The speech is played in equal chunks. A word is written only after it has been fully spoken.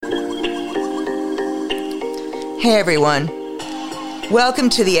Hey everyone, welcome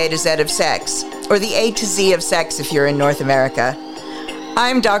to the A to Z of Sex, or the A to Z of Sex if you're in North America.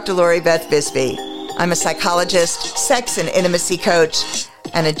 I'm Dr. Beth Bisbey. I'm a psychologist, sex and intimacy coach,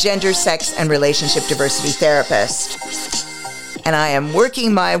 and a gender, sex, and relationship diversity therapist. And I am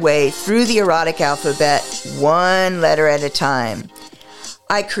working my way through the erotic alphabet one letter at a time.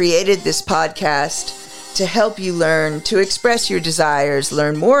 I created this podcast to help you learn to express your desires,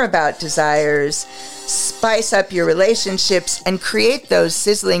 learn more about desires, spice up your relationships, and create those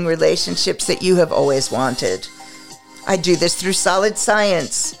sizzling relationships that you have always wanted. I do this through solid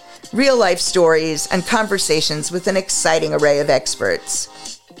science, real-life stories, and conversations with an exciting array of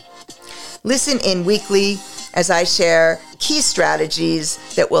experts. Listen in weekly as I share key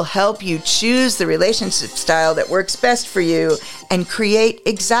strategies that will help you choose the relationship style that works best for you and create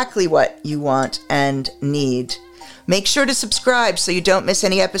exactly what you want and need. Make sure to subscribe so you don't miss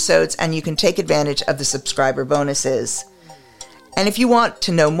any episodes and you can take advantage of the subscriber bonuses. And if you want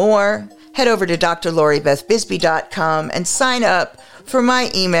to know more, head over to drloribethbisbey.com and sign up for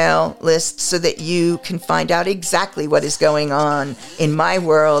my email list so that you can find out exactly what is going on in my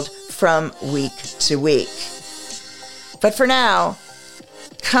world from week to week. But for now,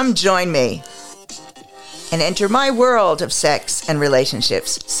 come join me and enter my world of sex and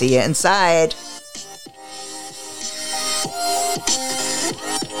relationships. See you inside.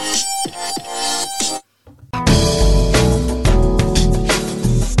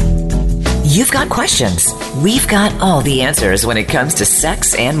 You've got questions. We've got all the answers when it comes to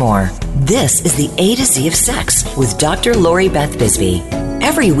sex and more. This is the A to Z of Sex with Dr. Beth Bisbey.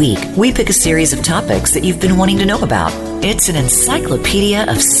 Every week, we pick a series of topics that you've been wanting to know about. It's an encyclopedia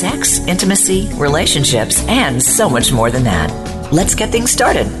of sex, intimacy, relationships, and so much more than that. Let's get things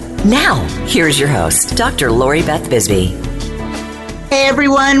started. Now, here's your host, Dr. Beth Bisbey. Hey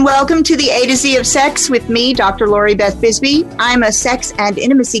everyone, welcome to the A to Z of Sex with me, Dr. Beth Bisbey. I'm a sex and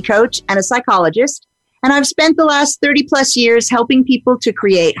intimacy coach and a psychologist, and I've spent the last 30 plus years helping people to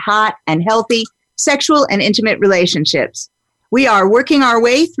create hot and healthy sexual and intimate relationships. We are working our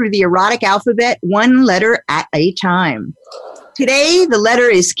way through the erotic alphabet one letter at a time. Today, the letter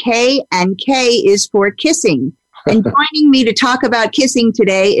is K, and K is for kissing. And joining me to talk about kissing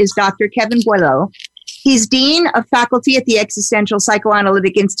today is Dr. Kevin Boileau. He's Dean of Faculty at the Existential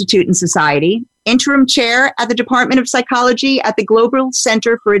Psychoanalytic Institute and Society, Interim Chair at the Department of Psychology at the Global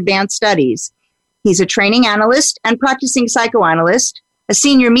Center for Advanced Studies. He's a training analyst and practicing psychoanalyst, a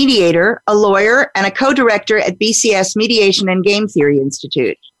senior mediator, a lawyer, and a co-director at BCS Mediation and Game Theory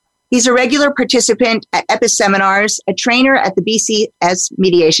Institute. He's a regular participant at EPIS seminars, a trainer at the BCS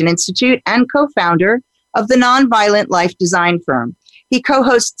Mediation Institute, and co-founder of the Nonviolent Life Design Firm. He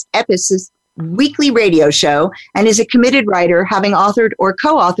co-hosts EPIS's weekly radio show and is a committed writer, having authored or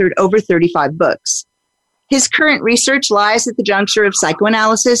co-authored over 35 books. His current research lies at the juncture of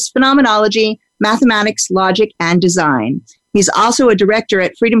psychoanalysis, phenomenology, mathematics, logic, and design. He's also a director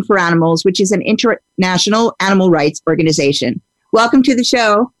at Freedom for Animals, which is an international animal rights organization. Welcome to the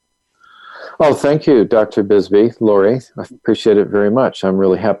show. Oh, thank you, Dr. Bisbey, Lori. I appreciate it very much. I'm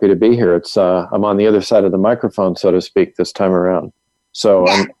really happy to be here. I'm on the other side of the microphone, so to speak, this time around. So,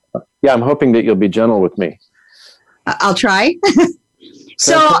 yeah. I'm hoping that you'll be gentle with me. I'll try.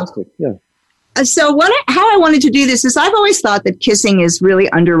 Fantastic. Yeah. So how I wanted to do this is I've always thought that kissing is really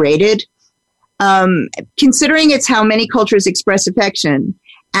underrated. Considering it's how many cultures express affection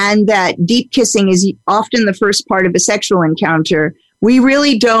and that deep kissing is often the first part of a sexual encounter, we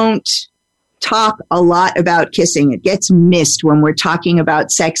really don't talk a lot about kissing. It gets missed when we're talking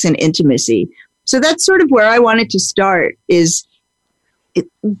about sex and intimacy. So that's sort of where I wanted to start is,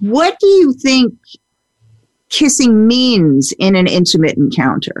 what do you think kissing means in an intimate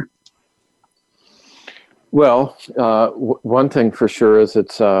encounter? Well, one thing for sure is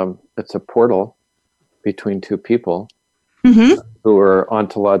it's a portal between two people who are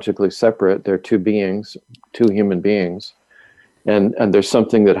ontologically separate. They're two beings, two human beings, and there's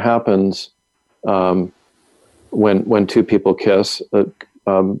something that happens when two people kiss.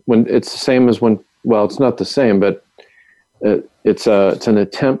 When it's the same as when, well, it's not the same, but it's an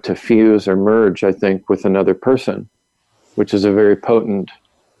attempt to fuse or merge, I think, with another person, which is a very potent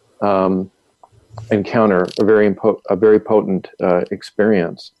encounter, a very potent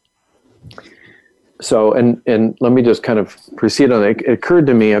experience. So, and let me just kind of proceed on it. It occurred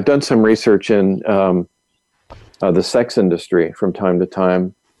to me, I've done some research in the sex industry from time to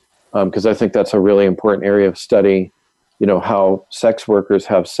time, because I think that's a really important area of study, how sex workers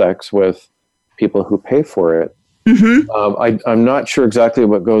have sex with people who pay for it. I'm not sure exactly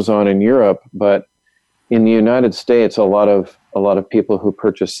what goes on in Europe, but in the United States, a lot of people who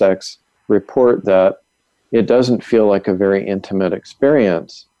purchase sex report that it doesn't feel like a very intimate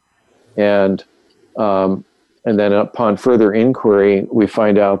experience. And then upon further inquiry, we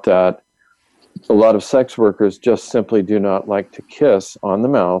find out that a lot of sex workers just simply do not like to kiss on the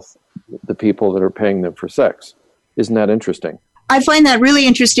mouth the people that are paying them for sex. Isn't that interesting? I find that really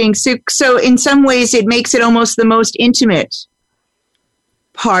interesting. So in some ways, it makes it almost the most intimate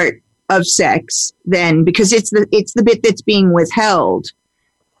part of sex then, because it's the bit that's being withheld,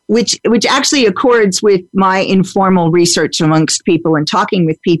 which actually accords with my informal research amongst people and talking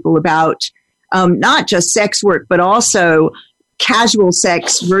with people about not just sex work, but also casual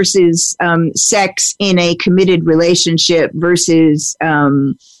sex versus sex in a committed relationship versus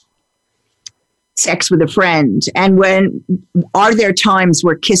sex with a friend. And when are there times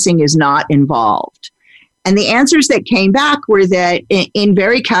where kissing is not involved? And the answers that came back were that in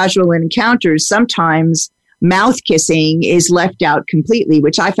very casual encounters, sometimes mouth kissing is left out completely,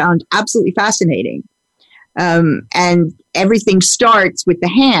 which I found absolutely fascinating. And everything starts with the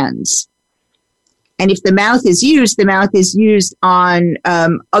hands. And if the mouth is used on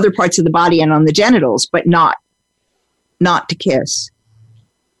other parts of the body and on the genitals, but not to kiss.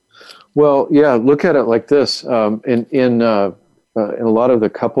 Well, yeah, look at it like this. In a lot of the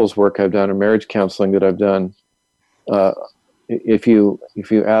couples work I've done, or marriage counseling that I've done, if you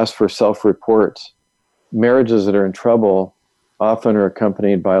ask for self-reports, marriages that are in trouble often are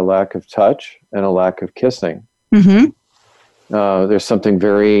accompanied by a lack of touch and a lack of kissing. Mm-hmm. There's something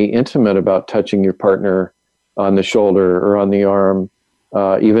very intimate about touching your partner on the shoulder or on the arm,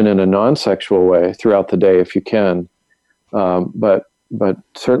 even in a non-sexual way throughout the day if you can. But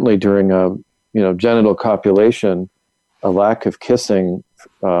certainly during genital copulation, a lack of kissing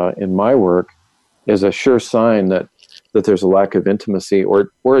in my work is a sure sign that there's a lack of intimacy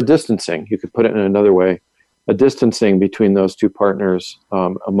or a distancing. You could put it in another way, a distancing between those two partners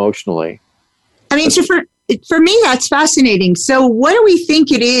emotionally. I mean, so for me, that's fascinating. So what do we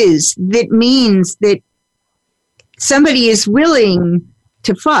think it is that means that somebody is willing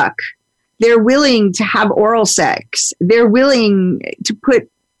to fuck? They're willing to have oral sex. They're willing to put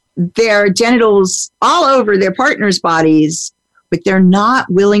their genitals all over their partner's bodies, but they're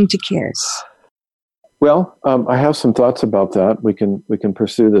not willing to kiss. Well, I have some thoughts about that. We can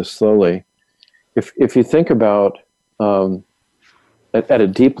pursue this slowly. If you think about at a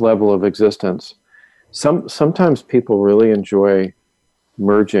deep level of existence, sometimes people really enjoy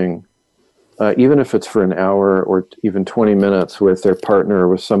merging, even if it's for an hour or even 20 minutes with their partner or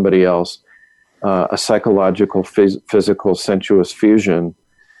with somebody else. A psychological, physical, sensuous fusion.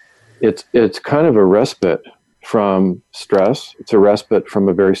 It's kind of a respite from stress. It's a respite from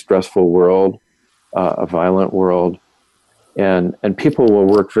a very stressful world, a violent world, and people will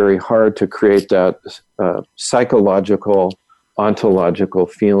work very hard to create that psychological, ontological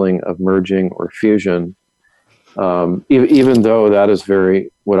feeling of merging or fusion, even though that is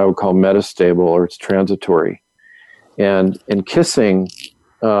very what I would call metastable or it's transitory, and kissing.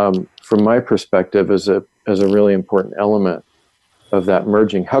 From my perspective, is a really important element of that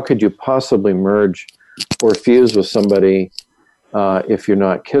merging. How could you possibly merge or fuse with somebody if you're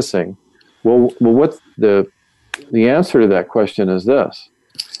not kissing? Well, what the answer to that question is this.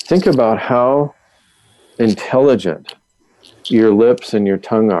 Think about how intelligent your lips and your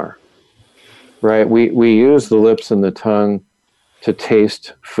tongue are, right? We use the lips and the tongue to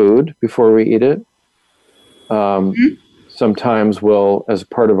taste food before we eat it. Sometimes we'll, as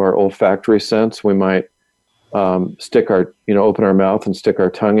part of our olfactory sense, we might open our mouth and stick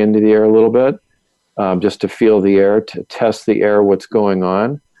our tongue into the air a little bit, just to feel the air, to test the air, what's going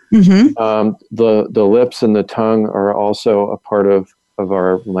on. Mm-hmm. The lips and the tongue are also a part of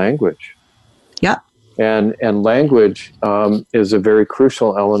our language. Yeah. And language is a very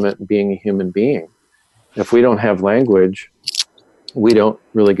crucial element in being a human being. If we don't have language, we don't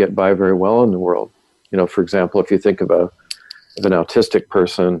really get by very well in the world. For example, if you think of an autistic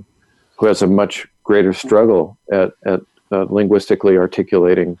person who has a much greater struggle at linguistically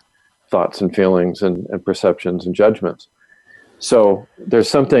articulating thoughts and feelings and perceptions and judgments. So there's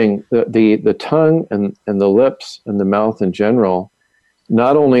something, the tongue and the lips and the mouth in general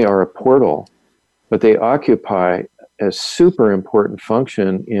not only are a portal, but they occupy a super important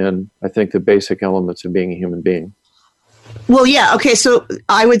function in, I think, the basic elements of being a human being. Well, yeah. Okay. So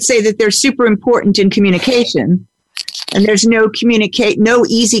I would say that they're super important in communication. And there's no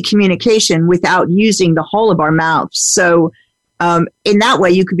easy communication without using the whole of our mouths. So in that way,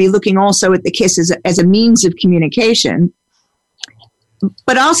 you could be looking also at the kiss as a means of communication.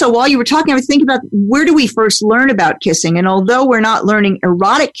 But also, while you were talking, I was thinking about where do we first learn about kissing? And although we're not learning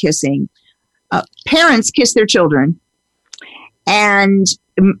erotic kissing, parents kiss their children. And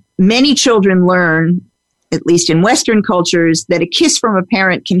many children learn at least in Western cultures, that a kiss from a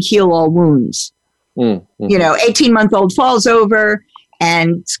parent can heal all wounds. Mm-hmm. 18-month-old falls over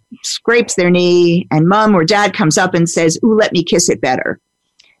and scrapes their knee, and mom or dad comes up and says, "Ooh, let me kiss it better."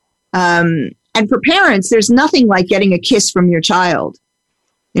 And for parents, there's nothing like getting a kiss from your child.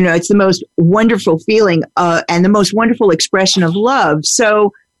 It's the most wonderful feeling and the most wonderful expression of love.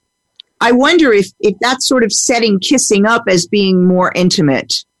 So I wonder if that's sort of setting kissing up as being more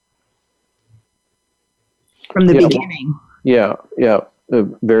intimate from the beginning. Yeah. A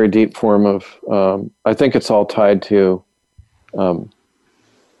very deep form of, I think it's all tied to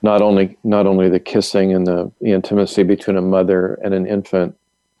not only the kissing and the intimacy between a mother and an infant,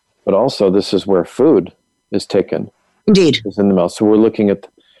 but also this is where food is taken. Indeed. Is in the mouth. So we're looking at,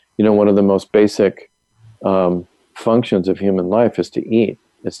 one of the most basic functions of human life is to eat,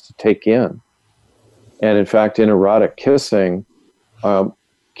 is to take in. And in fact, in erotic kissing,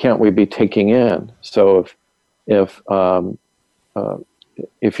 can't we be taking in? So if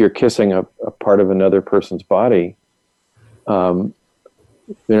you're kissing a part of another person's body,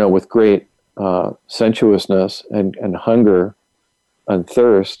 with great sensuousness and hunger and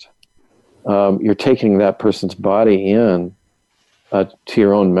thirst, you're taking that person's body in to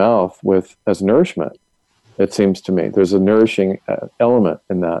your own mouth as nourishment. It seems to me there's a nourishing element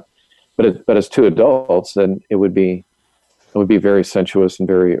in that, but as two adults, then it would be very sensuous and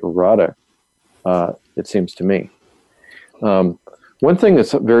very erotic. It seems to me. One thing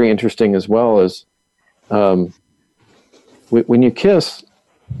that's very interesting as well is when you kiss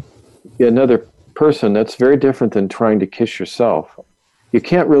another person, that's very different than trying to kiss yourself. You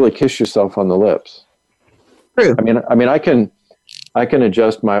can't really kiss yourself on the lips. True. I mean, I can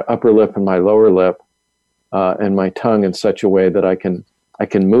adjust my upper lip and my lower lip and my tongue in such a way that I can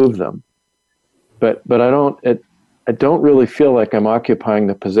move them, but I don't really feel like I'm occupying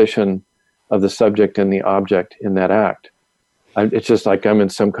the position of the subject and the object in that act. It's just like I'm in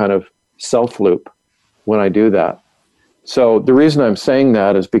some kind of self loop when I do that. So the reason I'm saying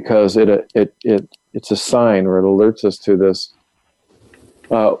that is because it's a sign, or it alerts us to this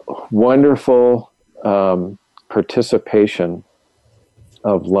wonderful participation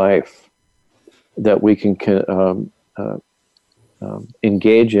of life that we can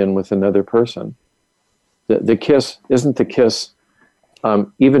engage in with another person. The kiss isn't the kiss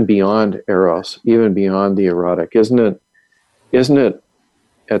even beyond eros, even beyond the erotic, isn't it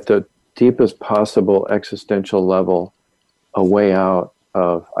at the deepest possible existential level a way out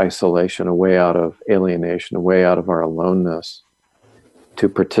of isolation, a way out of alienation, a way out of our aloneness, to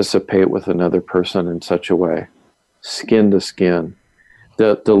participate with another person in such a way, skin to skin,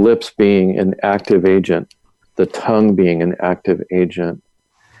 the lips being an active agent, the tongue being an active agent,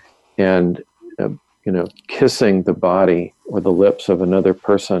 and kissing the body or the lips of another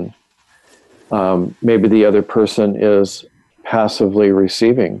person. Maybe the other person is passively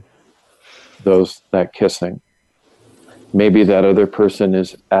receiving that kissing. Maybe that other person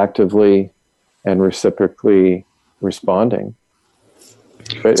is actively and reciprocally responding.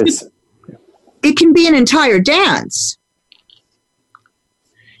 But it can be an entire dance.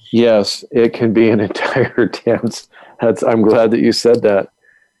 Yes, it can be an entire dance. I'm glad that you said that.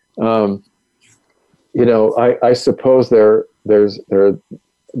 I suppose there's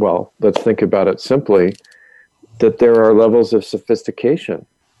well, let's think about it simply, that there are levels of sophistication.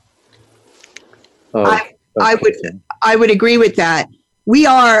 I would agree with that. We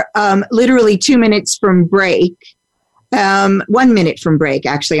are literally 2 minutes from break. 1 minute from break,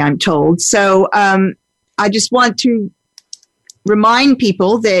 actually, I'm told. So I just want to remind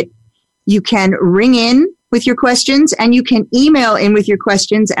people that you can ring in with your questions and you can email in with your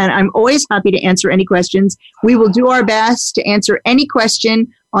questions. And I'm always happy to answer any questions. We will do our best to answer any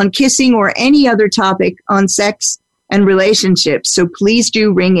question on kissing or any other topic on sex and relationships. So please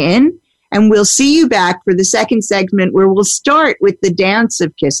do ring in, and we'll see you back for the second segment, where we'll start with the dance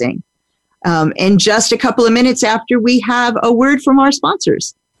of kissing in just a couple of minutes after we have a word from our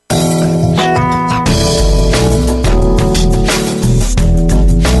sponsors.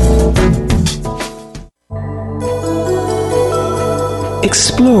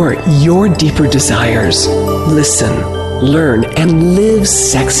 Explore your deeper desires. Listen, learn, and live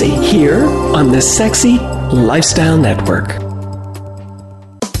sexy here on the Sexy Lifestyle Network.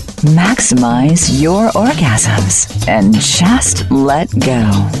 Maximize your orgasms and just let go.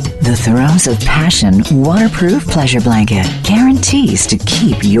 The Throes of Passion waterproof pleasure blanket guarantees to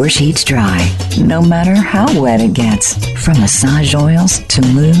keep your sheets dry, no matter how wet it gets. From massage oils to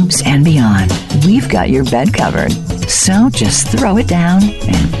lubes and beyond, we've got your bed covered. So just throw it down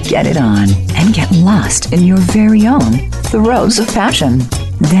and get it on, and get lost in your very own Throes of Passion.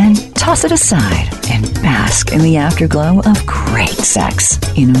 Then toss it aside and bask in the afterglow of great sex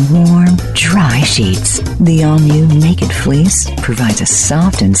in warm, dry sheets. The all-new Naked Fleece provides a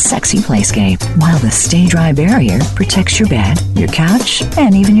soft and sexy playscape, while the Stay Dry barrier protects your bed, your couch,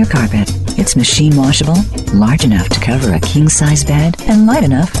 and even your carpet. It's machine washable, large enough to cover a king-size bed, and light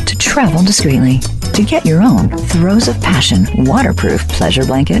enough to travel discreetly. To get your own Throes of Passion waterproof pleasure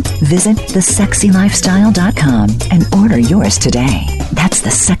blanket, visit thesexylifestyle.com and order yours today. That's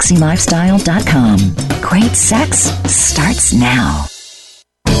thesexylifestyle.com. Great sex starts now.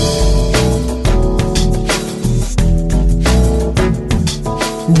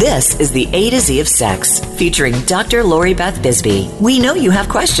 This is the A to Z of Sex, featuring Dr. Lori Beth Bisbey. We know you have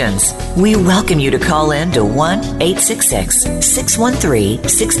questions. We welcome you to call in to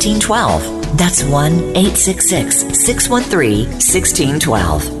 1-866-613-1612. That's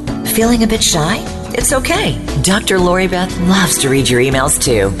 1-866-613-1612. Feeling a bit shy? It's okay. Dr. Lori Beth loves to read your emails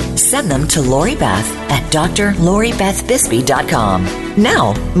too. Send them to LoriBeth at drloribethbisbey.com.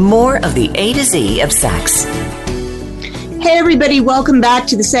 Now, more of the A to Z of Sex. Hey everybody, welcome back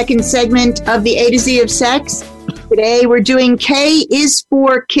to the second segment of the A to Z of Sex. Today we're doing K is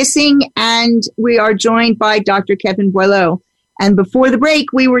for kissing, and we are joined by Dr. Kevin Boileau. And before the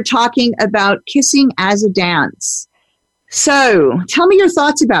break, we were talking about kissing as a dance. So tell me your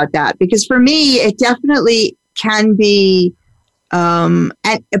thoughts about that, because for me, it definitely can be a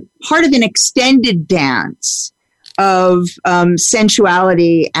part of an extended dance of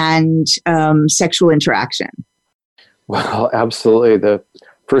sensuality and sexual interaction. Well, absolutely. The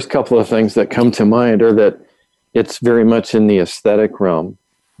first couple of things that come to mind are that it's very much in the aesthetic realm,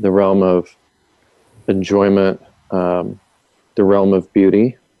 the realm of enjoyment, the realm of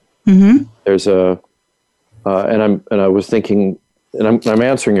beauty. Mm-hmm. There's I was thinking, and I'm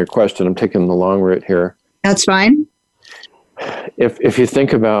answering your question. I'm taking the long route here. That's fine. If you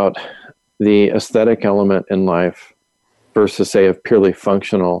think about the aesthetic element in life versus, say, a purely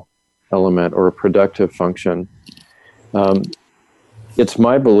functional element or a productive function, it's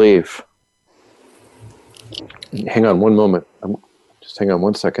my belief. Hang on one moment. Just hang on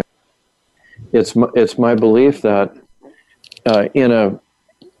 1 second. It's my belief that in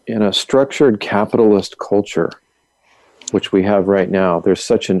a structured capitalist culture, which we have right now, there's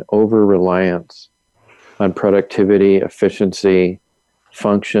such an over-reliance on productivity, efficiency,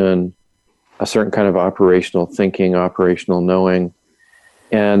 function, a certain kind of operational thinking, operational knowing.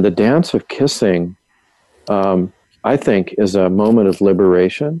 And the dance of kissing, I think, is a moment of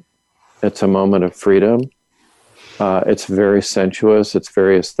liberation. It's a moment of freedom. It's very sensuous. It's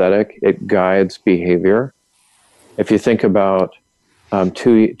very aesthetic. It guides behavior. If you think about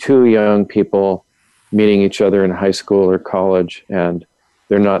two young people meeting each other in high school or college, and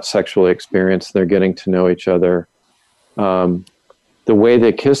they're not sexually experienced, they're getting to know each other. The way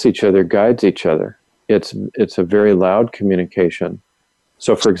they kiss each other guides each other. It's a very loud communication.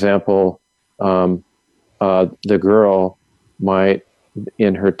 So, for example, the girl might,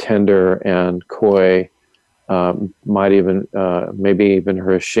 in her tender and coy, might even, maybe even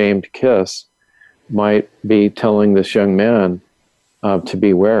her ashamed kiss, might be telling this young man to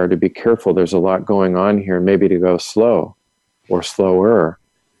beware, to be careful. There's a lot going on here, maybe to go slow or slower.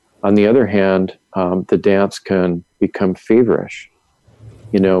 On the other hand, the dance can become feverish,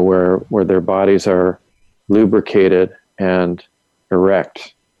 where their bodies are lubricated and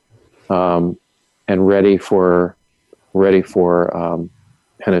erect, and ready for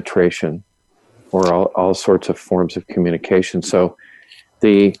penetration or all sorts of forms of communication. So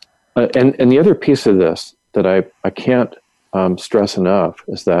the other piece of this that I can't stress enough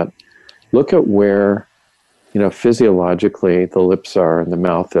is that look at where, physiologically the lips are and the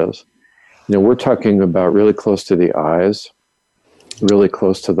mouth is. We're talking about really close to the eyes, really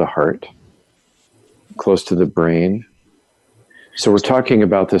close to the heart, close to the brain. So we're talking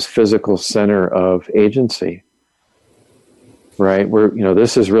about this physical center of agency, right?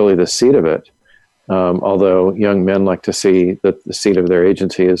 This is really the seat of it. Although young men like to see that the seat of their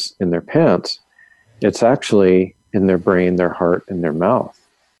agency is in their pants, it's actually in their brain, their heart, and their mouth.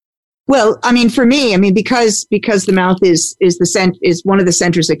 Well, for me, because the mouth is one of the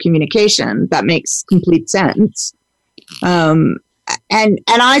centers of communication, that makes complete sense. And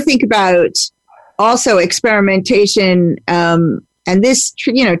I think about also experimentation, and this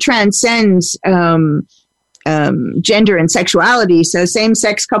transcends gender and sexuality. So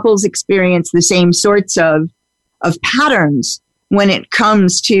same-sex couples experience the same sorts of patterns when it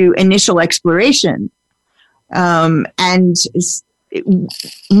comes to initial exploration. And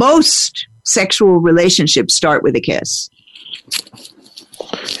most sexual relationships start with a kiss.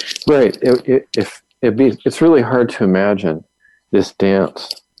 Right. It's really hard to imagine this dance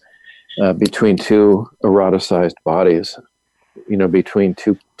between two eroticized bodies, between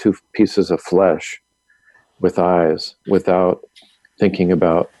two pieces of flesh with eyes, without thinking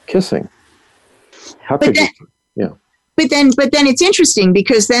about kissing. How could you? Yeah. But then it's interesting,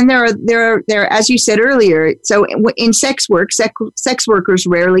 because then there are, as you said earlier, so in sex work, sex workers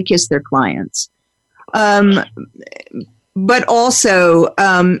rarely kiss their clients. But also,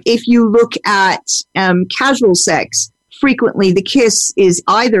 if you look at casual sex, frequently the kiss is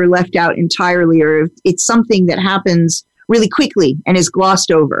either left out entirely, or it's something that happens really quickly and is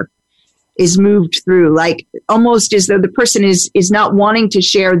glossed over, is moved through, like almost as though the person is not wanting to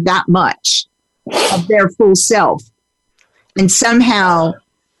share that much of their full self. And somehow,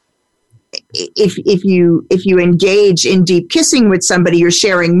 if you engage in deep kissing with somebody, you're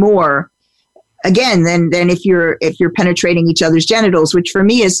sharing more. Again, than if you're penetrating each other's genitals, which for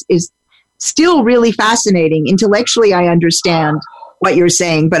me is still really fascinating. Intellectually, I understand what you're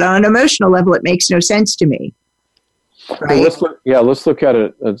saying, but on an emotional level, it makes no sense to me. Right? Well, let's look at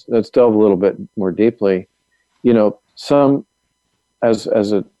it. Let's delve a little bit more deeply. Some, as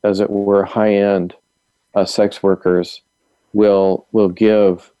it were, high-end sex workers will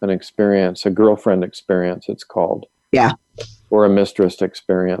give an experience, a girlfriend experience, it's called. Yeah. Or a mistress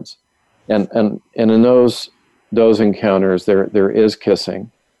experience. And in those encounters, there is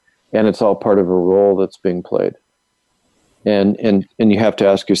kissing, and it's all part of a role that's being played. And you have to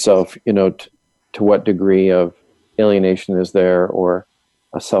ask yourself, to what degree of alienation is there, or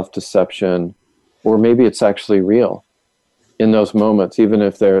a self-deception, or maybe it's actually real in those moments, even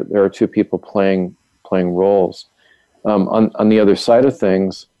if there are two people playing roles. On the other side of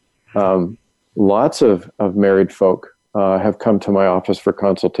things, lots of married folk have come to my office for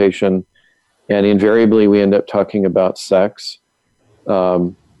consultation, and invariably we end up talking about sex.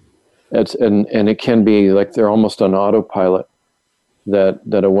 And it can be like they're almost on autopilot,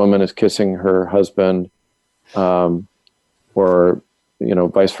 that a woman is kissing her husband, or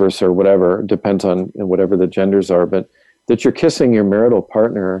vice versa, or whatever. It depends on whatever the genders are, but that you're kissing your marital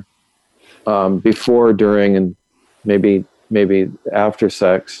partner before, during, and maybe after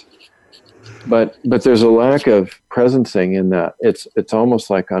sex. But there's a lack of presencing in that. It's almost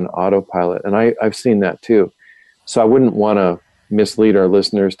like on autopilot, and I've seen that too. So I wouldn't want to mislead our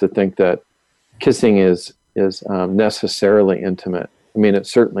listeners to think that kissing is necessarily intimate. I mean, it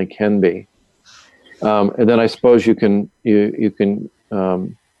certainly can be. And then I suppose I can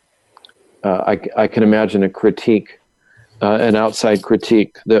imagine a critique, an outside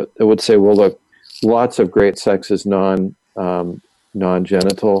critique that would say, well, look, lots of great sex is non-genital.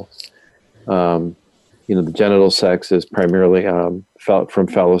 The genital sex is primarily from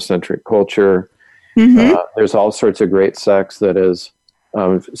phallocentric culture. Mm-hmm. There's all sorts of great sex that is,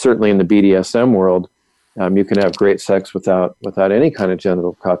 certainly in the BDSM world, you can have great sex without any kind of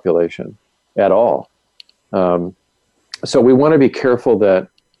genital copulation at all. So we want to be careful that,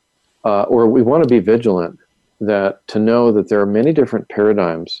 or we want to be vigilant to know that there are many different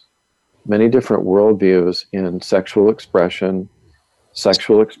paradigms, many different worldviews in sexual expression,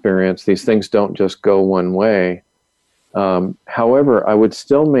 sexual experience. These things don't just go one way. However, I would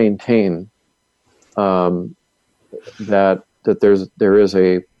still maintain that there is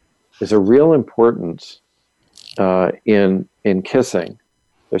a real importance in kissing.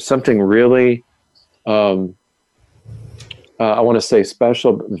 There's something really, I want to say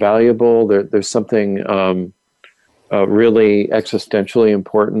special, valuable. There's something really existentially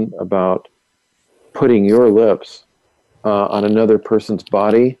important about putting your lips on another person's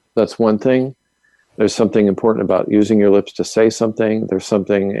body. That's one thing. There's something important about using your lips to say something. There's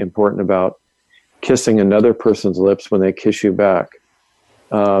something important about kissing another person's lips when they kiss you back.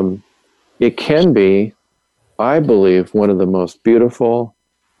 It can be, I believe, one of the most beautiful,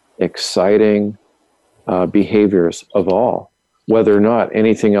 exciting behaviors of all, whether or not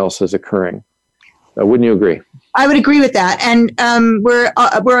anything else is occurring. Wouldn't you agree? I would agree with that. And we're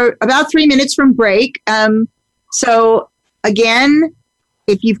about 3 minutes from break. So again,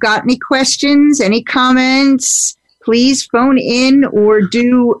 if you've got any questions, any comments, please phone in or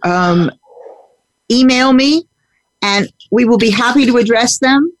do email me, and we will be happy to address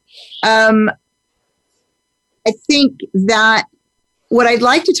them. I think that what I'd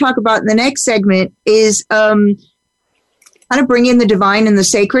like to talk about in the next segment is kind of bring in the divine and the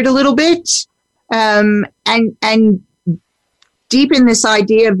sacred a little bit, and deepen this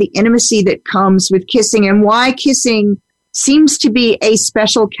idea of the intimacy that comes with kissing, and why kissing seems to be a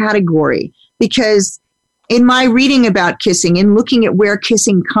special category. Because in my reading about kissing and looking at where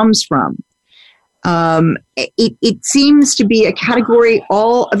kissing comes from, it seems to be a category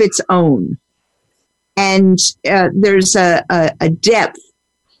all of its own. And there's a depth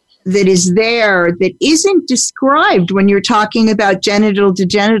that is there that isn't described when you're talking about genital to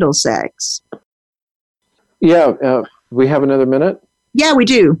genital sex. Yeah, we have another minute? Yeah, we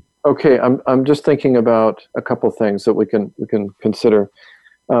do. Okay, I'm just thinking about a couple things that we can consider.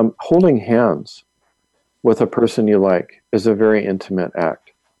 Holding hands with a person you like is a very intimate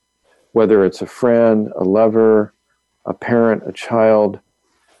act. Whether it's a friend, a lover, a parent, a child,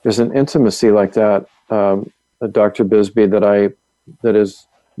 there's an intimacy like that, Dr. Bisbey, that is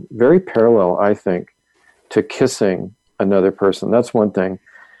very parallel, I think, to kissing another person. That's one thing.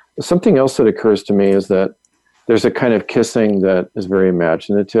 Something else that occurs to me is that there's a kind of kissing that is very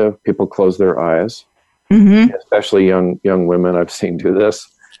imaginative. People close their eyes, especially young women. I've seen do this.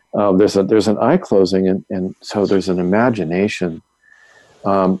 There's an eye closing, and so there's an imagination.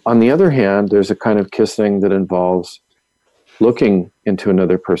 On the other hand, there's a kind of kissing that involves looking into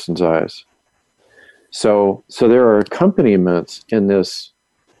another person's eyes. So there are accompaniments in this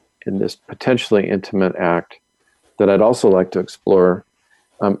potentially intimate act that I'd also like to explore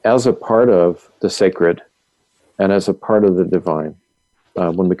as a part of the sacred and as a part of the divine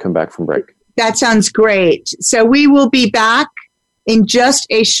when we come back from break. That sounds great. So we will be back in just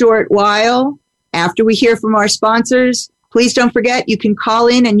a short while after we hear from our sponsors. Please don't forget, you can call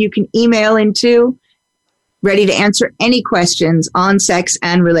in and you can email in too. Ready to answer any questions on sex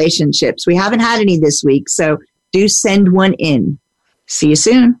and relationships. We haven't had any this week, so do send one in. See you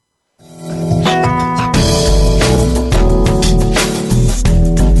soon.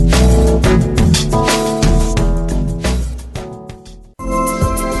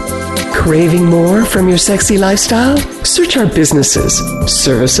 Craving more from your sexy lifestyle? Search our businesses,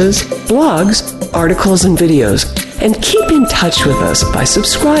 services, blogs, articles, and videos, and keep in touch with us by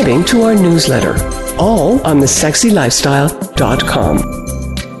subscribing to our newsletter, all on thesexylifestyle.com.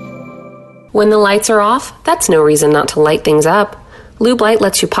 When the lights are off, that's no reason not to light things up. Lube Light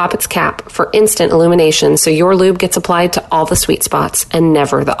lets you pop its cap for instant illumination so your lube gets applied to all the sweet spots and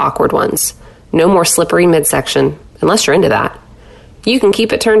never the awkward ones. No more slippery midsection, unless you're into that. You can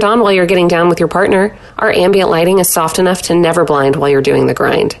keep it turned on while you're getting down with your partner. Our ambient lighting is soft enough to never blind while you're doing the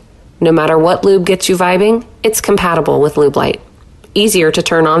grind. No matter what lube gets you vibing, it's compatible with Lube Light. Easier to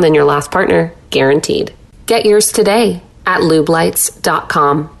turn on than your last partner, guaranteed. Get yours today at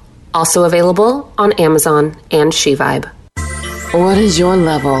lubelights.com. Also available on Amazon and SheVibe. What is your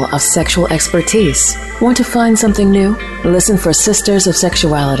level of sexual expertise? Want to find something new? Listen for Sisters of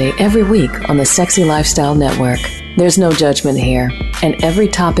Sexuality every week on the Sexy Lifestyle Network. There's no judgment here, and every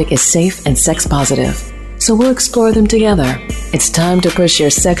topic is safe and sex positive. So we'll explore them together. It's time to push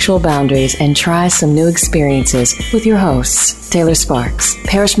your sexual boundaries and try some new experiences with your hosts, Taylor Sparks,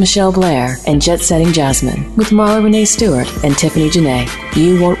 Parrish Michelle Blair, and Jet Setting Jasmine, with Marla Renee Stewart and Tiffany Janae.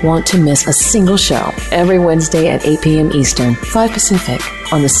 You won't want to miss a single show every Wednesday at 8 p.m. Eastern, 5 Pacific,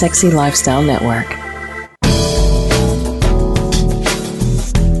 on the Sexy Lifestyle Network.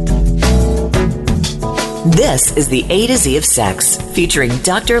 This is the A to Z of Sex, featuring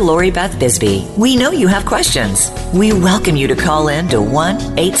Dr. Lori Beth Bisbey. We know you have questions. We welcome you to call in to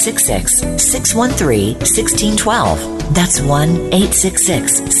 1-866-613-1612. That's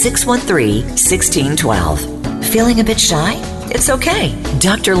 1-866-613-1612. Feeling a bit shy? It's okay.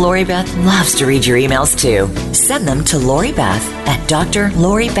 Dr. Lori Beth loves to read your emails too. Send them to Lori Beth at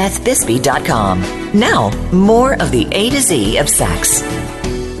drloribethbisbey.com. Now, more of the A to Z of Sex.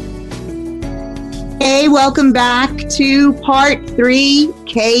 Hey, welcome back to part 3.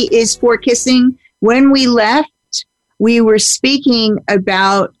 K is for kissing. When we left, we were speaking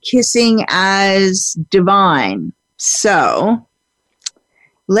about kissing as divine. So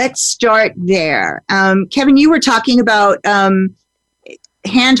let's start there. Kevin, you were talking about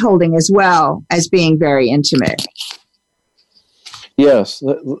hand-holding as well as being very intimate. Yes,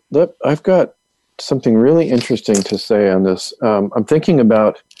 I've got something really interesting to say on this. I'm thinking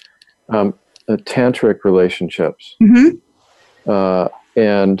about tantric relationships, and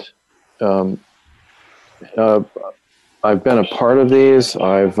I've been a part of these.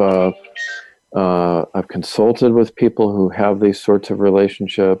 I've consulted with people who have these sorts of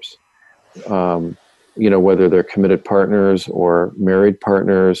relationships. Whether they're committed partners or married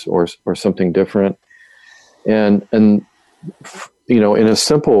partners or something different, and in a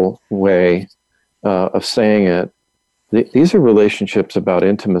simple way of saying it, these are relationships about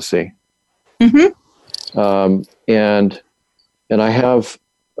intimacy. And I have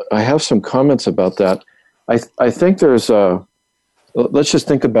some comments about that. I think there's let's just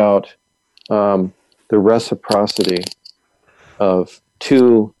think about the reciprocity of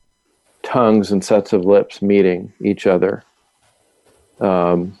two tongues and sets of lips meeting each other,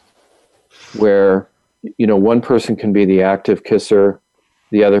 where one person can be the active kisser,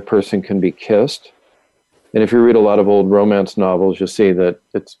 the other person can be kissed. And if you read a lot of old romance novels, you'll see that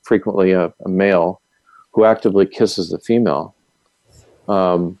it's frequently a male who actively kisses the female.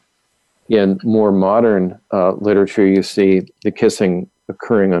 In more modern literature, you see the kissing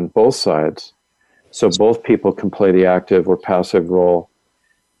occurring on both sides. So both people can play the active or passive role.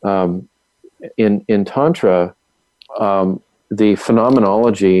 In Tantra, the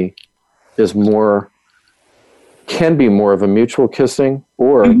phenomenology can be more of a mutual kissing,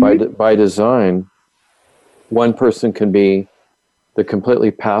 or by design, one person can be the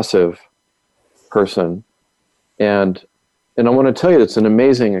completely passive person. And I want to tell you, it's an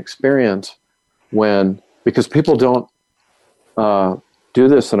amazing experience because people don't do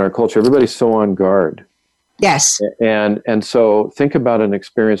this in our culture. Everybody's so on guard. Yes. And so think about an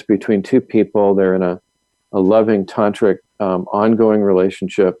experience between two people. They're in a loving tantric ongoing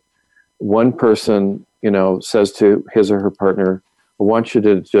relationship. One person, says to his or her partner, I want you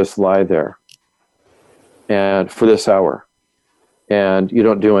to just lie there and for this hour, and you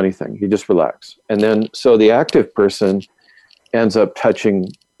don't do anything. You just relax. And then, so the active person ends up touching,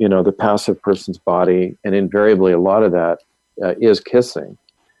 the passive person's body, and invariably a lot of that is kissing.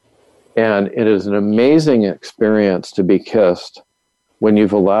 And it is an amazing experience to be kissed when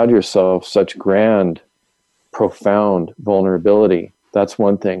you've allowed yourself such grand, profound vulnerability. That's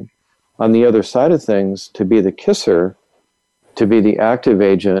one thing. On the other side of things, to be the kisser, to be the active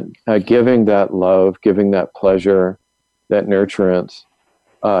agent, giving that love, giving that pleasure, that nurturance,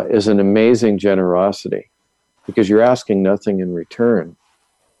 is an amazing generosity, because you're asking nothing in return.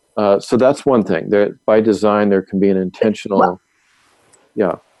 So that's one thing. By design, there can be an intentional,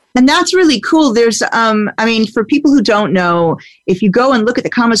 And that's really cool. There's, for people who don't know, if you go and look at the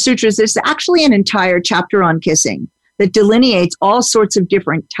Kama Sutras, there's actually an entire chapter on kissing that delineates all sorts of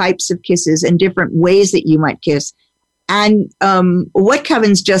different types of kisses and different ways that you might kiss. And what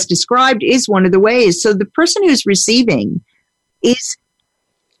Kevin's just described is one of the ways. So the person who's receiving is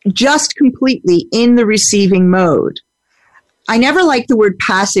just completely in the receiving mode. I never like the word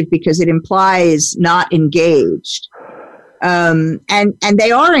passive because it implies not engaged. And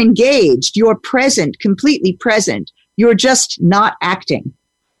they are engaged. You're present, completely present. You're just not acting.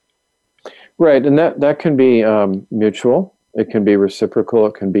 Right, and that can be mutual. It can be reciprocal.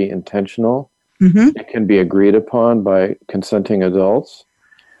 It can be intentional. Mm-hmm. It can be agreed upon by consenting adults.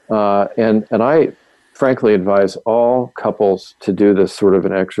 And I frankly advise all couples to do this sort of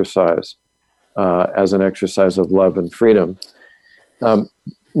an exercise as an exercise of love and freedom.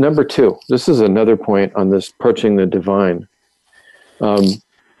 Number two, this is another point on this approaching the divine.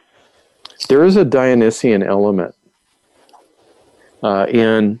 There is a Dionysian element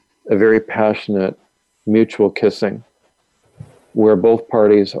in a very passionate mutual kissing, where both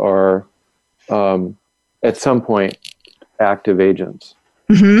parties are at some point active agents.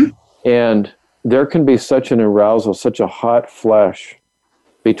 Mm-hmm. And there can be such an arousal, such a hot flush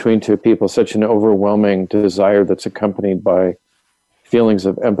between two people, such an overwhelming desire that's accompanied by feelings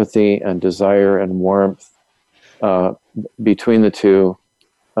of empathy and desire and warmth between the two,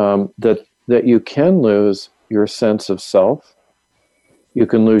 that you can lose your sense of self. You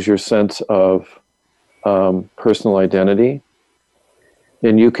can lose your sense of personal identity,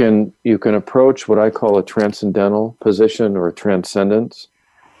 and you can approach what I call a transcendental position or a transcendence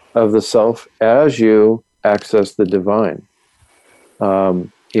of the self as you access the divine.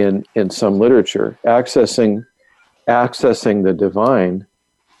 In some literature, accessing the divine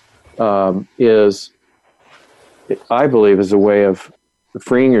is, I believe, is a way of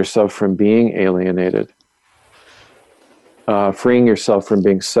freeing yourself from being alienated, freeing yourself from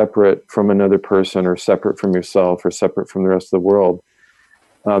being separate from another person, or separate from yourself, or separate from the rest of the world.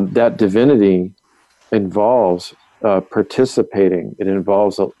 That divinity involves participating. It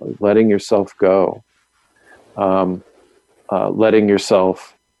involves letting yourself go, letting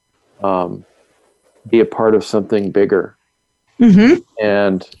yourself be a part of something bigger. Mm-hmm.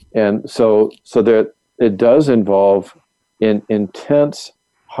 And so that it does involve an intense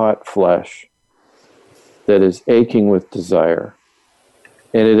hot flesh that is aching with desire.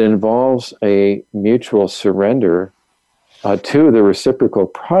 And it involves a mutual surrender to the reciprocal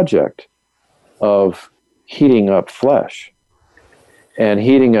project of heating up flesh, and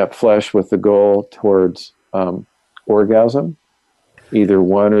heating up flesh with the goal towards orgasm, either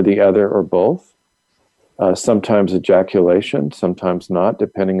one or the other or both. Sometimes ejaculation, sometimes not,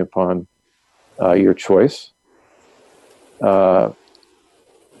 depending upon your choice. But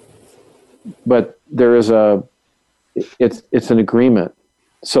there is it's an agreement.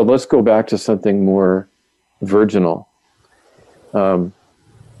 So let's go back to something more virginal.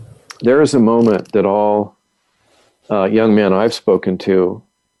 there is a moment that all young men I've spoken to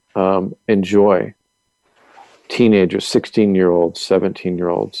enjoy. Teenagers, 16-year-olds,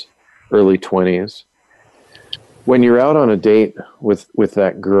 17-year-olds, early 20s. When you're out on a date with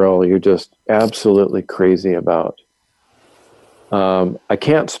that girl you're just absolutely crazy about. I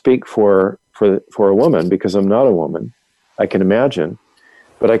can't speak for a woman because I'm not a woman. I can imagine.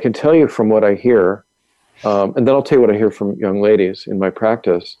 But I can tell you from what I hear, and then I'll tell you what I hear from young ladies in my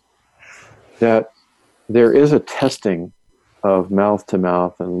practice, that there is a testing of mouth to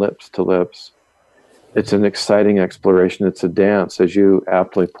mouth and lips to lips. It's an exciting exploration. It's a dance, as you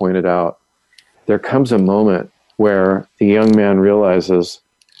aptly pointed out. There comes a moment where the young man realizes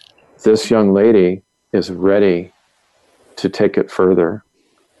this young lady is ready to take it further,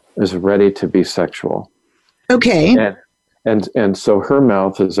 is ready to be sexual. Okay. And so her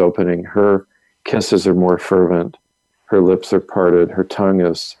mouth is opening, her kisses are more fervent, her lips are parted, her tongue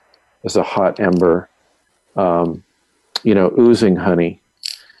is a hot ember, oozing honey.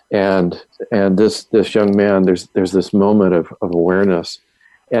 And this young man, there's this moment of awareness.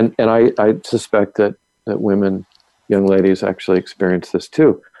 And I suspect that women, young ladies, actually experience this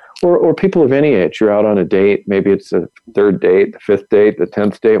too. Or people of any age. You're out on a date, maybe it's the third date, the fifth date, the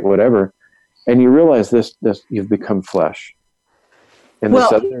 10th date, whatever, and you realize this you've become flesh. And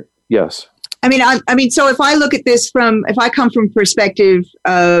yes. I mean, so if I look at this if I come from perspective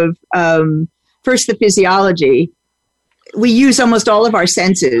of first the physiology, we use almost all of our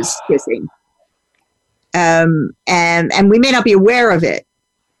senses kissing, and we may not be aware of it,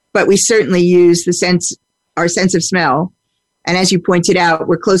 but we certainly use our sense of smell, and as you pointed out,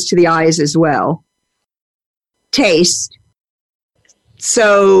 we're close to the eyes as well. Taste.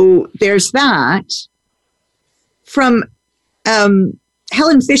 So there's that. From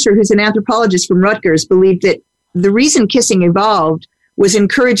Helen Fisher, who's an anthropologist from Rutgers, believed that the reason kissing evolved was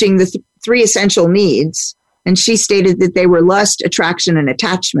encouraging the three essential needs. And she stated that they were lust, attraction, and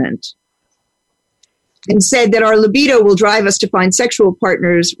attachment. And said that our libido will drive us to find sexual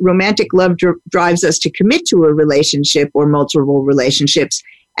partners. Romantic love drives us to commit to a relationship or multiple relationships.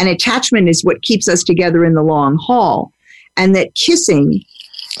 And attachment is what keeps us together in the long haul. And that kissing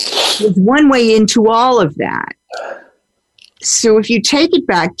is one way into all of that. So if you take it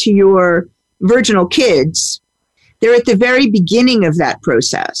back to your virginal kids, they're at the very beginning of that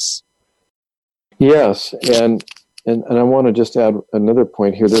process. Yes, and I want to just add another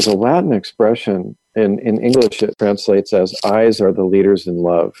point here. There's a Latin expression, in English it translates as eyes are the leaders in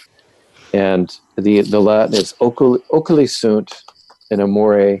love. And the Latin is oculi sunt in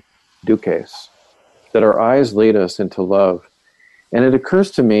amore duces, that our eyes lead us into love. And it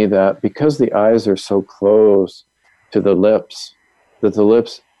occurs to me that because the eyes are so close to the lips, that the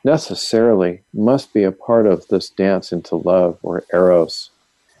lips necessarily must be a part of this dance into love, or eros.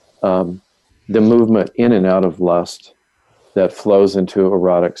 The movement in and out of lust that flows into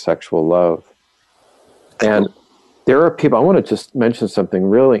erotic sexual love. And there are people, I want to just mention something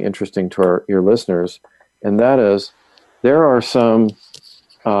really interesting to your listeners, and that is there are some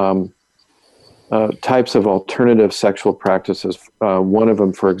types of alternative sexual practices. One of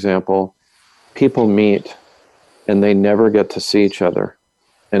them, for example, people meet and they never get to see each other.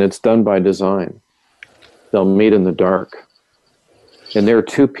 And it's done by design. They'll meet in the dark. And there are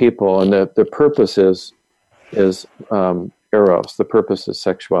two people, and the purpose is eros. The purpose is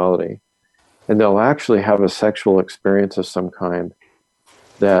sexuality. And they'll actually have a sexual experience of some kind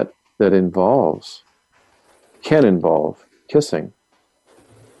that can involve kissing.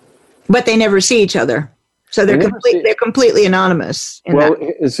 But they never see each other. So they're completely anonymous.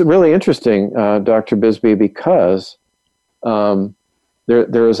 It's really interesting, Dr. Bisbey, because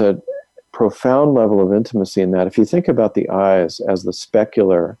there is a profound level of intimacy in that. If you think about the eyes as the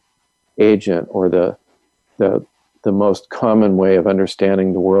specular agent, or the most common way of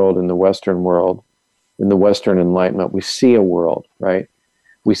understanding the world in the Western world, in the Western Enlightenment, we see a world, right?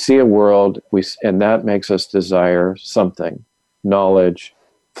 We see a world, and that makes us desire something, knowledge,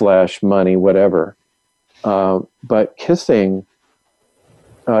 flesh, money, whatever. But kissing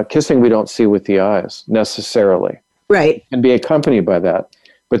we don't see with the eyes necessarily. Right. It can be accompanied by that.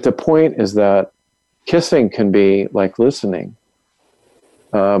 But the point is that kissing can be like listening.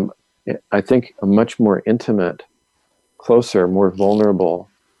 I think a much more intimate, closer, more vulnerable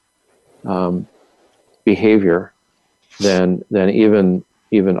behavior than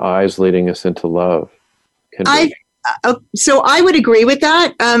even eyes leading us into love can be. So I would agree with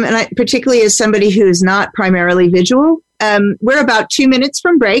that, and particularly as somebody who is not primarily visual. We're about 2 minutes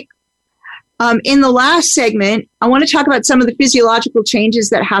from break. In the last segment, I want to talk about some of the physiological changes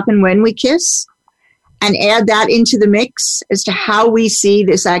that happen when we kiss. and add that into the mix as to how we see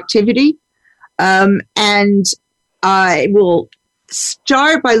this activity. And I will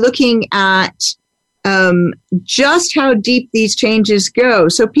start by looking at just how deep these changes go.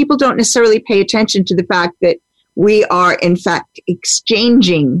 So people don't necessarily pay attention to the fact that we are, in fact,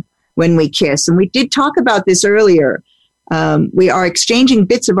 exchanging when we kiss. And we did talk about this earlier. We are exchanging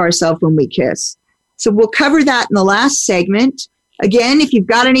bits of ourselves when we kiss. So we'll cover that in the last segment. Again, if you've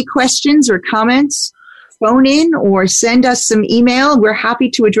got any questions or comments, phone in or send us some email. We're happy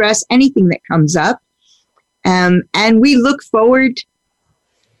to address anything that comes up. And we look forward to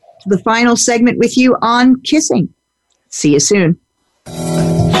the final segment with you on kissing. See you soon.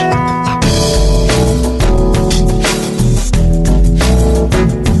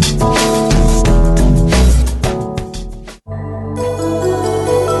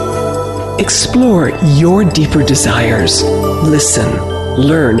 Explore your deeper desires. Listen,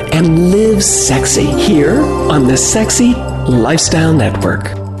 learn, and live sexy here on the Sexy Lifestyle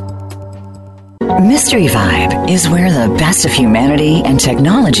Network. Mystery Vibe is where the best of humanity and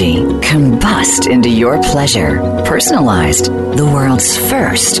technology combust into your pleasure. Personalized, the world's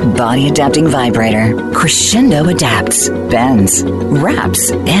first body-adapting vibrator. Crescendo adapts, bends,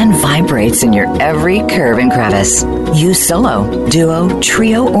 wraps, and vibrates in your every curve and crevice. Use solo, duo,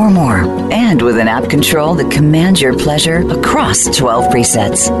 trio, or more. And with an app control that commands your pleasure across 12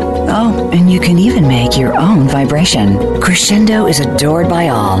 presets. Oh, and you can even make your own vibration. Crescendo is adored by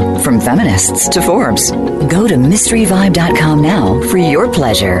all, from feminists to Forbes. Go to mysteryvibe.com now for your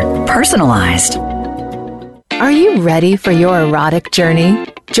pleasure. Personalized. Are you ready for your erotic journey?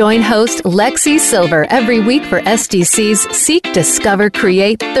 Join host Lexi Silver every week for SDC's Seek, Discover,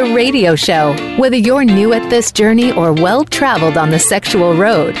 Create, the radio show. Whether you're new at this journey or well-traveled on the sexual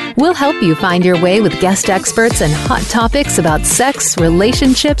road, we'll help you find your way with guest experts and hot topics about sex,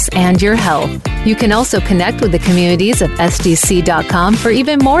 relationships, and your health. You can also connect with the communities of SDC.com for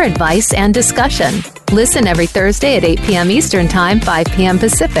even more advice and discussion. Listen every Thursday at 8 p.m. Eastern Time, 5 p.m.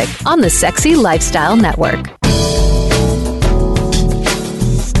 Pacific on the Sexy Lifestyle Network.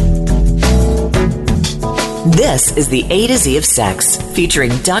 This is the A to Z of Sex, featuring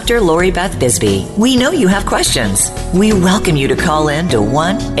Dr. Lori Beth Bisbey. We know you have questions. We welcome you to call in to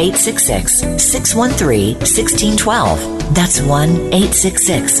 1-866-613-1612. That's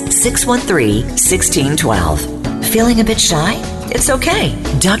 1-866-613-1612. Feeling a bit shy? It's okay.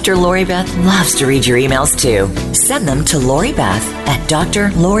 Dr. Lori Beth loves to read your emails too. Send them to Lori Beth at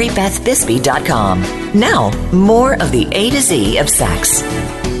drloribethbisbey.com. Now, more of the A to Z of Sex.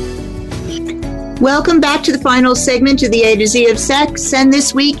 Welcome back to the final segment of the A to Z of Sex. And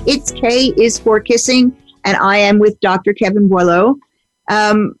this week, it's K is for Kissing. And I am with Dr. Kevin Boileau.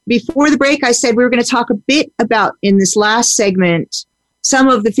 Before the break, I said we were going to talk a bit about, in this last segment, some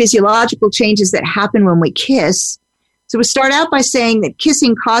of the physiological changes that happen when we kiss. So we'll start out by saying that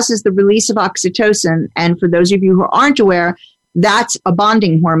kissing causes the release of oxytocin. And for those of you who aren't aware, that's a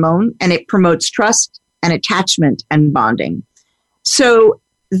bonding hormone, and it promotes trust and attachment and bonding. So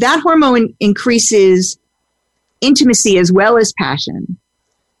that hormone increases intimacy as well as passion.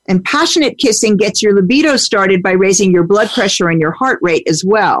 And passionate kissing gets your libido started by raising your blood pressure and your heart rate as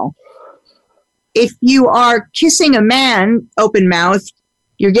well. If you are kissing a man open-mouthed,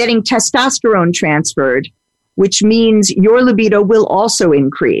 you're getting testosterone transferred, which means your libido will also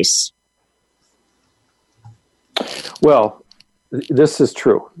increase. Well, this is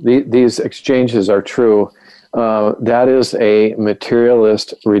true. These exchanges are true. That is a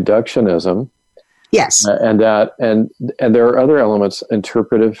materialist reductionism. Yes. And there are other elements,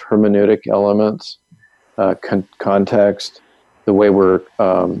 interpretive hermeneutic elements, context, the way we're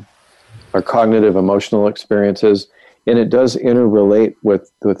our cognitive emotional experiences, and it does interrelate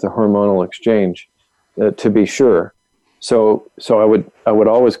with the hormonal exchange, to be sure. So I would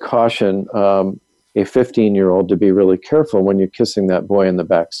always caution a 15-year-old to be really careful when you're kissing that boy in the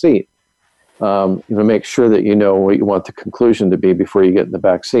back seat. Make sure that you know what you want the conclusion to be before you get in the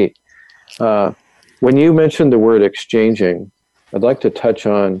back seat. When you mentioned the word exchanging, I'd like to touch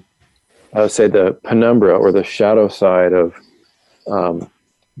on, say, the penumbra or the shadow side of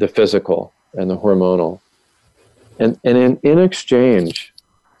the physical and the hormonal. And in exchange,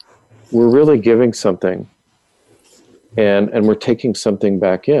 we're really giving something, and we're taking something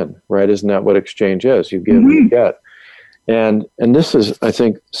back in, right? Isn't that what exchange is? You give and you get. And this is, I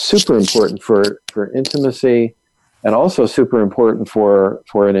think, super important for intimacy, and also super important for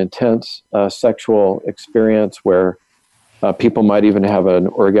an intense sexual experience where people might even have an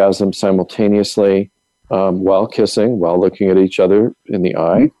orgasm simultaneously while kissing, while looking at each other in the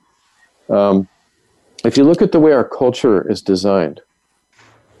eye. If you look at the way our culture is designed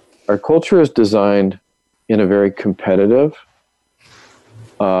in a very competitive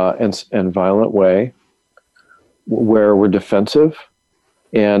and violent way, where we're defensive.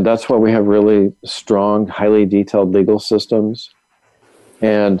 And that's why we have really strong, highly detailed legal systems.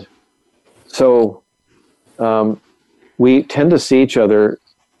 And so we tend to see other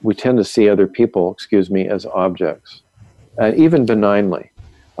people, as objects, even benignly.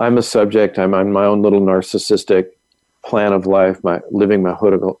 I'm a subject, I'm on my own little narcissistic plan of life, living my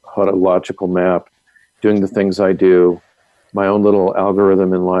hodological map, doing the things I do, my own little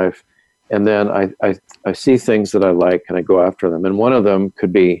algorithm in life. And then I see things that I like and I go after them. And one of them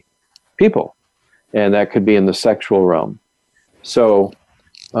could be people, and that could be in the sexual realm. So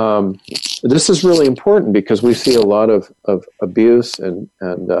this is really important because we see a lot of abuse and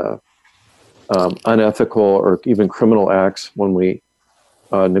unethical or even criminal acts when we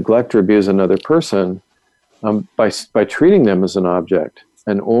neglect or abuse another person by treating them as an object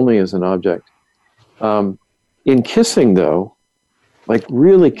and only as an object. In kissing, though, like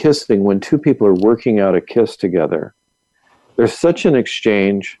really kissing, when two people are working out a kiss together, there's such an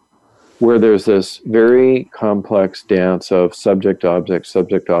exchange where there's this very complex dance of subject-object,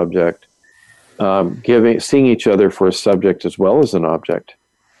 seeing each other for a subject as well as an object,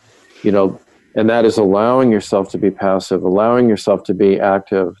 and that is allowing yourself to be passive, allowing yourself to be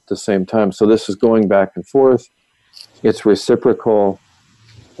active at the same time. So this is going back and forth. It's reciprocal.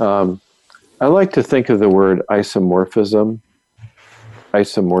 I like to think of the word isomorphism.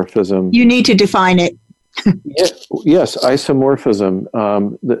 You need to define it. Yes,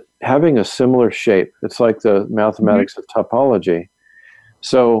 isomorphism, having a similar shape. It's like the mathematics of topology.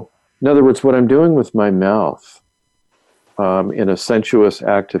 So, in other words, what I'm doing with my mouth in a sensuous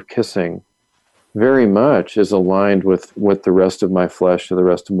act of kissing very much is aligned with what the rest of my flesh or the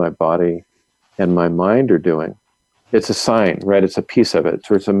rest of my body and my mind are doing. It's a sign, right? It's a piece of it.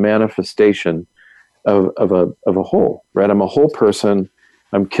 So it's a manifestation of a whole, right? I'm a whole person.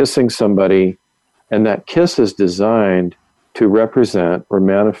 I'm kissing somebody, and that kiss is designed to represent or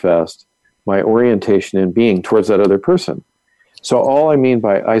manifest my orientation and being towards that other person. So all I mean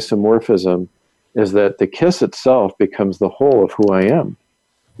by isomorphism is that the kiss itself becomes the whole of who I am,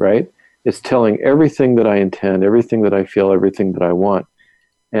 right? It's telling everything that I intend, everything that I feel, everything that I want.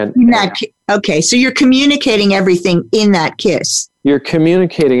 Okay, so you're communicating everything in that kiss. You're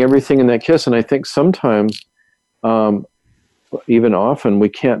communicating everything in that kiss, and I think sometimes, even often, we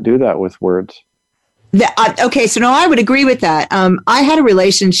can't do that with words. Okay, so no, I would agree with that. I had a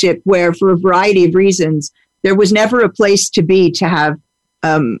relationship where, for a variety of reasons, there was never a place to be to have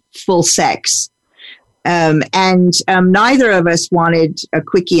full sex. And neither of us wanted a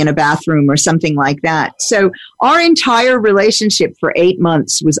quickie in a bathroom or something like that. So our entire relationship for 8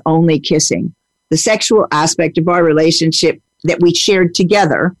 months was only kissing. The sexual aspect of our relationship that we shared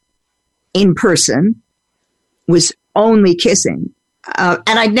together in person was only kissing. And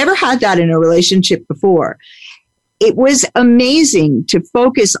I'd never had that in a relationship before. It was amazing to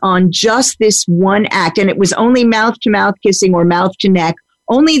focus on just this one act. And it was only mouth-to-mouth kissing or mouth-to-neck,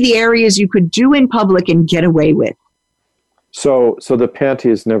 only the areas you could do in public and get away with. So the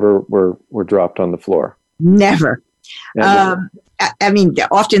panties never were dropped on the floor? Never. I mean,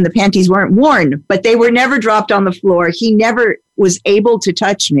 often the panties weren't worn, but they were never dropped on the floor. He never was able to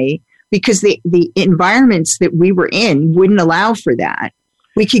touch me because the environments that we were in wouldn't allow for that.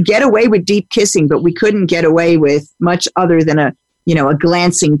 We could get away with deep kissing, but we couldn't get away with much other than a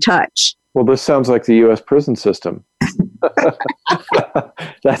glancing touch. Well, this sounds like the U.S. prison system.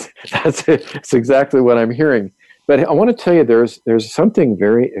 That's exactly what I'm hearing. But I want to tell you, there's something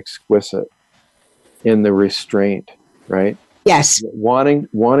very exquisite in the restraint, right? Yes.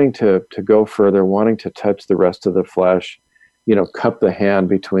 Wanting to go further, wanting to touch the rest of the flesh, cup the hand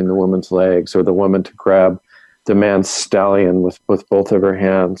between the woman's legs, or the woman to grab the man's stallion with both of her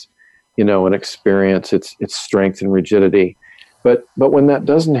hands, and experience its strength and rigidity. But when that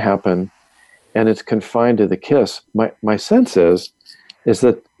doesn't happen, and it's confined to the kiss, my sense is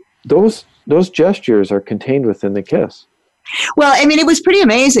that those gestures are contained within the kiss. Well, I mean, it was pretty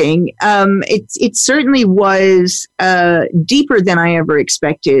amazing. It certainly was deeper than I ever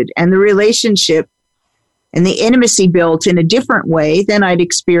expected, and the relationship and the intimacy built in a different way than I'd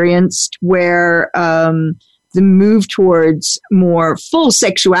experienced, where the move towards more full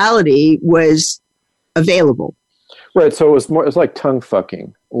sexuality was available. Right. So it was like tongue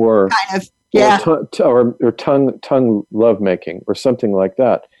fucking, or kind of. Yeah. Or tongue lovemaking or something like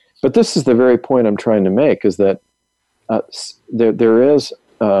that. But this is the very point I'm trying to make, is that there is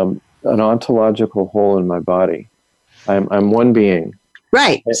an ontological whole in my body. I'm one being.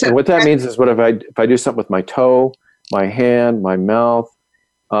 Right. And what that means is, if I do something with my toe, my hand, my mouth,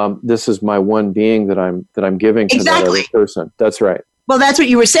 this is my one being that I'm giving to that other person. That's right. Well, that's what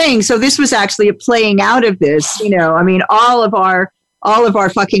you were saying. So this was actually a playing out of this. You know, I mean, all of our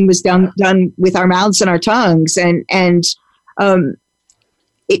fucking was done with our mouths and our tongues, and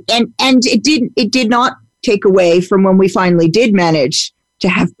it did not take away from when we finally did manage to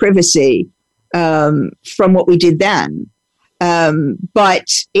have privacy from what we did then. But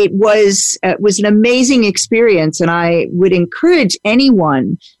it was an amazing experience, and I would encourage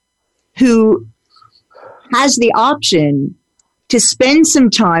anyone who has the option to spend some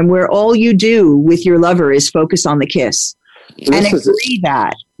time where all you do with your lover is focus on the kiss and agree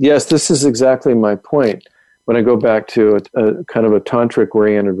that. Yes, this is exactly my point. When I go back to a kind of a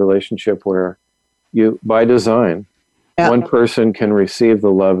tantric-oriented relationship where you, by design, one person can receive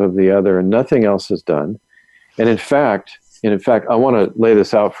the love of the other and nothing else is done. And in fact, I want to lay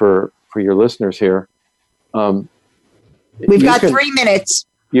this out for your listeners here. We've got 3 minutes.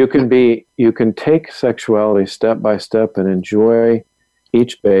 You can take sexuality step by step and enjoy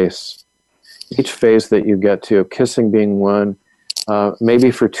each phase that you get to, kissing being one. Maybe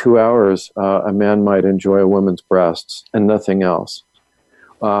for 2 hours, a man might enjoy a woman's breasts and nothing else.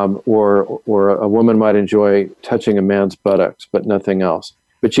 Or a woman might enjoy touching a man's buttocks, but nothing else.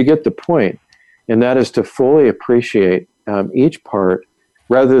 But you get the point, and that is to fully appreciate each part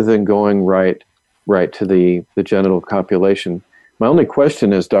rather than going right to the genital copulation. My only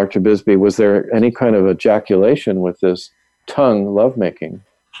question is, Dr. Bisbey, was there any kind of ejaculation with this tongue lovemaking?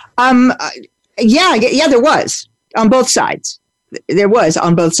 Yeah, there was on both sides. There was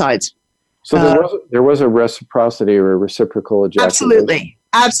on both sides. So there was a reciprocity or a reciprocal ejaculation.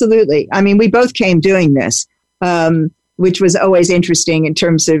 Absolutely. I mean, we both came doing this, which was always interesting in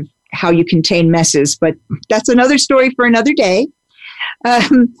terms of how you contain messes, but that's another story for another day.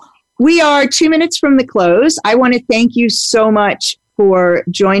 We are 2 minutes from the close. I want to thank you so much for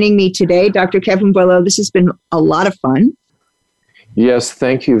joining me today, Dr. Kevin Boileau. This has been a lot of fun. Yes,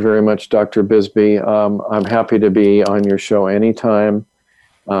 thank you very much, Dr. Bisbey. I'm happy to be on your show anytime.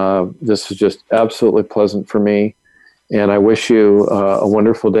 This is just absolutely pleasant for me, and I wish you a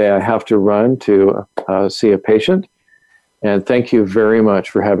wonderful day. I have to run to see a patient, and thank you very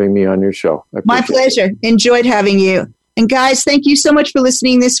much for having me on your show. My pleasure. Enjoyed having you. And guys, thank you so much for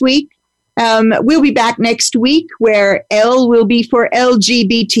listening this week. We'll be back next week where L will be for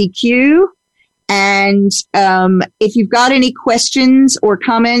LGBTQ. And if you've got any questions or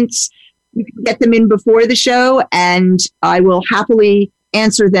comments, you can get them in before the show, and I will happily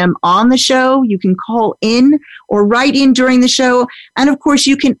answer them on the show. You can call in or write in during the show. And of course,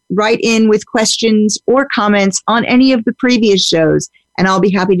 you can write in with questions or comments on any of the previous shows, and I'll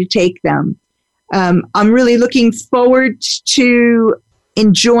be happy to take them. I'm really looking forward to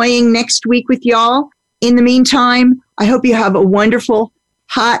enjoying next week with y'all. In the meantime, I hope you have a wonderful,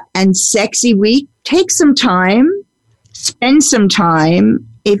 hot, and sexy week. Take some time, spend some time,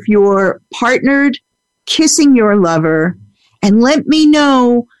 if you're partnered, kissing your lover, and let me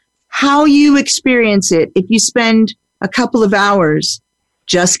know how you experience it if you spend a couple of hours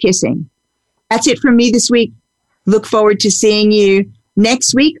just kissing. That's it from me this week. Look forward to seeing you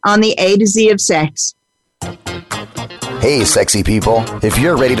next week on the A to Z of Sex. Hey, sexy people. If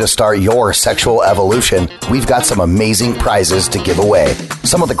you're ready to start your sexual evolution, we've got some amazing prizes to give away.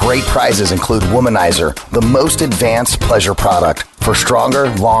 Some of the great prizes include Womanizer, the most advanced pleasure product for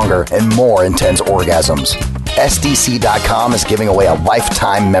stronger, longer, and more intense orgasms. SDC.com is giving away a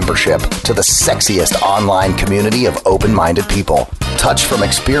lifetime membership to the sexiest online community of open-minded people. Touch from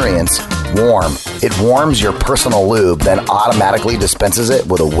experience, warm. It warms your personal lube, then automatically dispenses it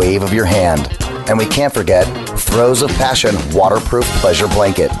with a wave of your hand. And we can't forget Throes of Passion waterproof pleasure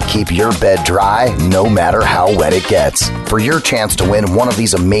blanket. Keep your bed dry no matter how wet it gets. For your chance to win one of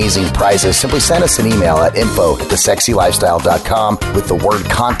these amazing prizes, simply send us an email at info@thesexylifestyle.com with the word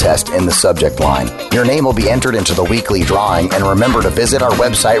contest in the subject line. Your name will be entered into the weekly drawing, and remember to visit our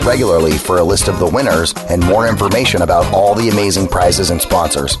website regularly for a list of the winners and more information about all the amazing prizes and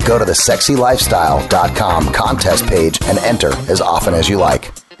sponsors. Go to thesexylifestyle.com contest page and enter as often as you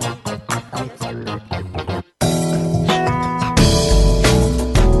like.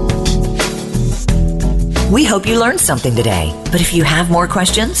 We hope you learned something today. But if you have more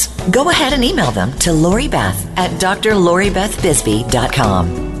questions, go ahead and email them to Lori Beth at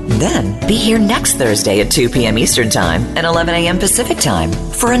drloribethbisbey.com. Then be here next Thursday at 2 p.m. Eastern Time and 11 a.m. Pacific Time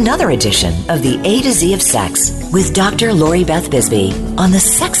for another edition of the A to Z of Sex with Dr. Lori Beth Bisbey on the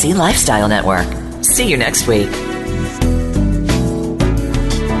Sexy Lifestyle Network. See you next week.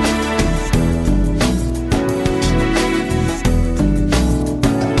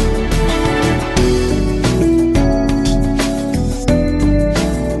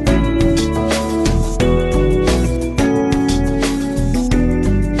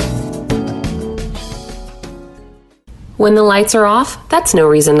 When the lights are off, that's no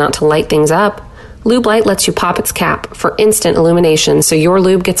reason not to light things up. Lube Light lets you pop its cap for instant illumination so your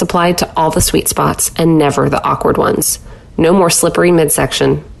lube gets applied to all the sweet spots and never the awkward ones. No more slippery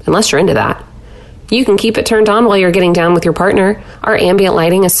midsection, unless you're into that. You can keep it turned on while you're getting down with your partner. Our ambient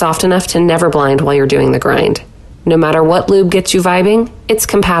lighting is soft enough to never blind while you're doing the grind. No matter what lube gets you vibing, it's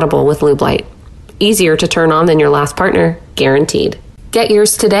compatible with Lube Light. Easier to turn on than your last partner, guaranteed. Get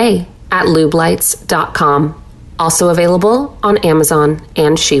yours today at lubelights.com. Also available on Amazon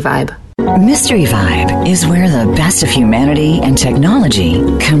and SheVibe. Mystery Vibe is where the best of humanity and technology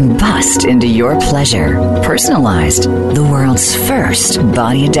combust into your pleasure. Personalized, the world's first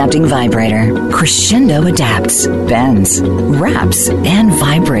body-adapting vibrator. Crescendo adapts, bends, wraps, and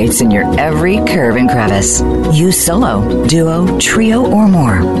vibrates in your every curve and crevice. Use solo, duo, trio, or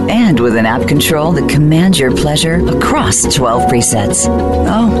more. And with an app control that commands your pleasure across 12 presets.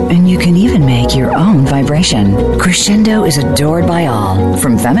 Oh, and you can even make your own vibration. Crescendo is adored by all,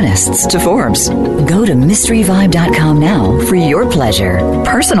 from feminists to Forbes. Go to mysteryvibe.com now for your pleasure.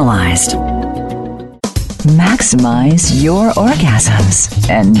 Personalized. Maximize your orgasms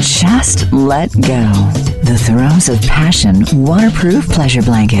and just let go. The Throes of Passion waterproof pleasure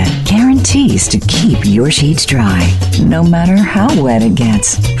blanket guarantees to keep your sheets dry, no matter how wet it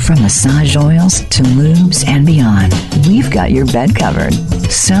gets. From massage oils to lubes and beyond, we've got your bed covered.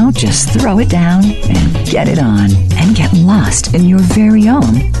 So just throw it down and get it on, and get lost in your very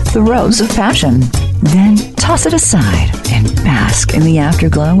own Throes of Passion. Then toss it aside and bask in the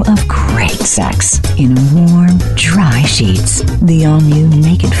afterglow of great sex in warm, dry sheets. The all-new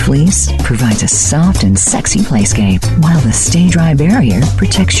Naked Fleece provides a soft and sexy playscape, while the Stay Dry barrier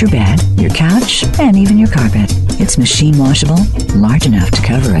protects your bed, your couch, and even your carpet. It's machine washable, large enough to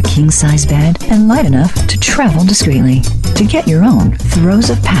cover a king-size bed, and light enough to travel discreetly. To get your own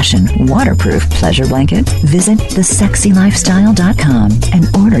Throes of Passion waterproof pleasure blanket, visit thesexylifestyle.com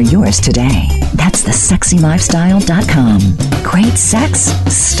and order yours today. That's thesexylifestyle.com. Great sex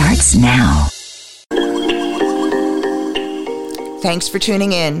starts now. Thanks for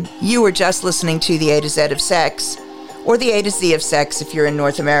tuning in. You were just listening to the A to Z of Sex, or the A to Z of Sex if you're in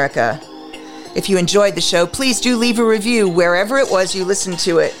North America. If you enjoyed the show, please do leave a review wherever it was you listened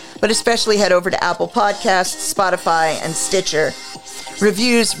to it, but especially head over to Apple Podcasts, Spotify, and Stitcher.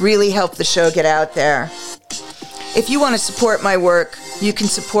 Reviews really help the show get out there. If you want to support my work, you can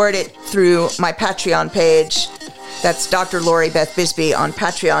support it through my Patreon page. That's Dr. Lori Beth Bisbey on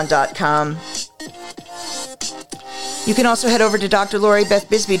patreon.com. You can also head over to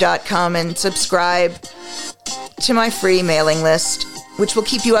drloribethbisbey.com and subscribe to my free mailing list, which will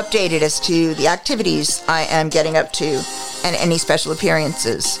keep you updated as to the activities I am getting up to and any special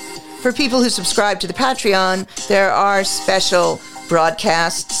appearances. For people who subscribe to the Patreon, there are special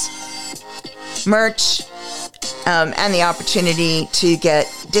broadcasts, merch, and the opportunity to get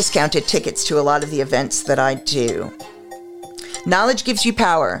discounted tickets to a lot of the events that I do. Knowledge gives you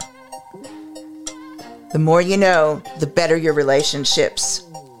power. The more you know, the better your relationships,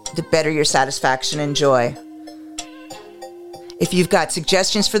 the better your satisfaction and joy. If you've got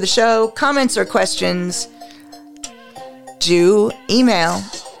suggestions for the show, comments, or questions, do email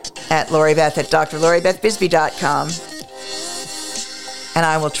at LoriBeth at drloribethbisbey.com, and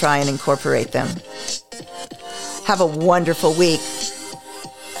I will try and incorporate them. Have a wonderful week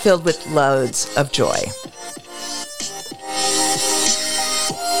filled with loads of joy.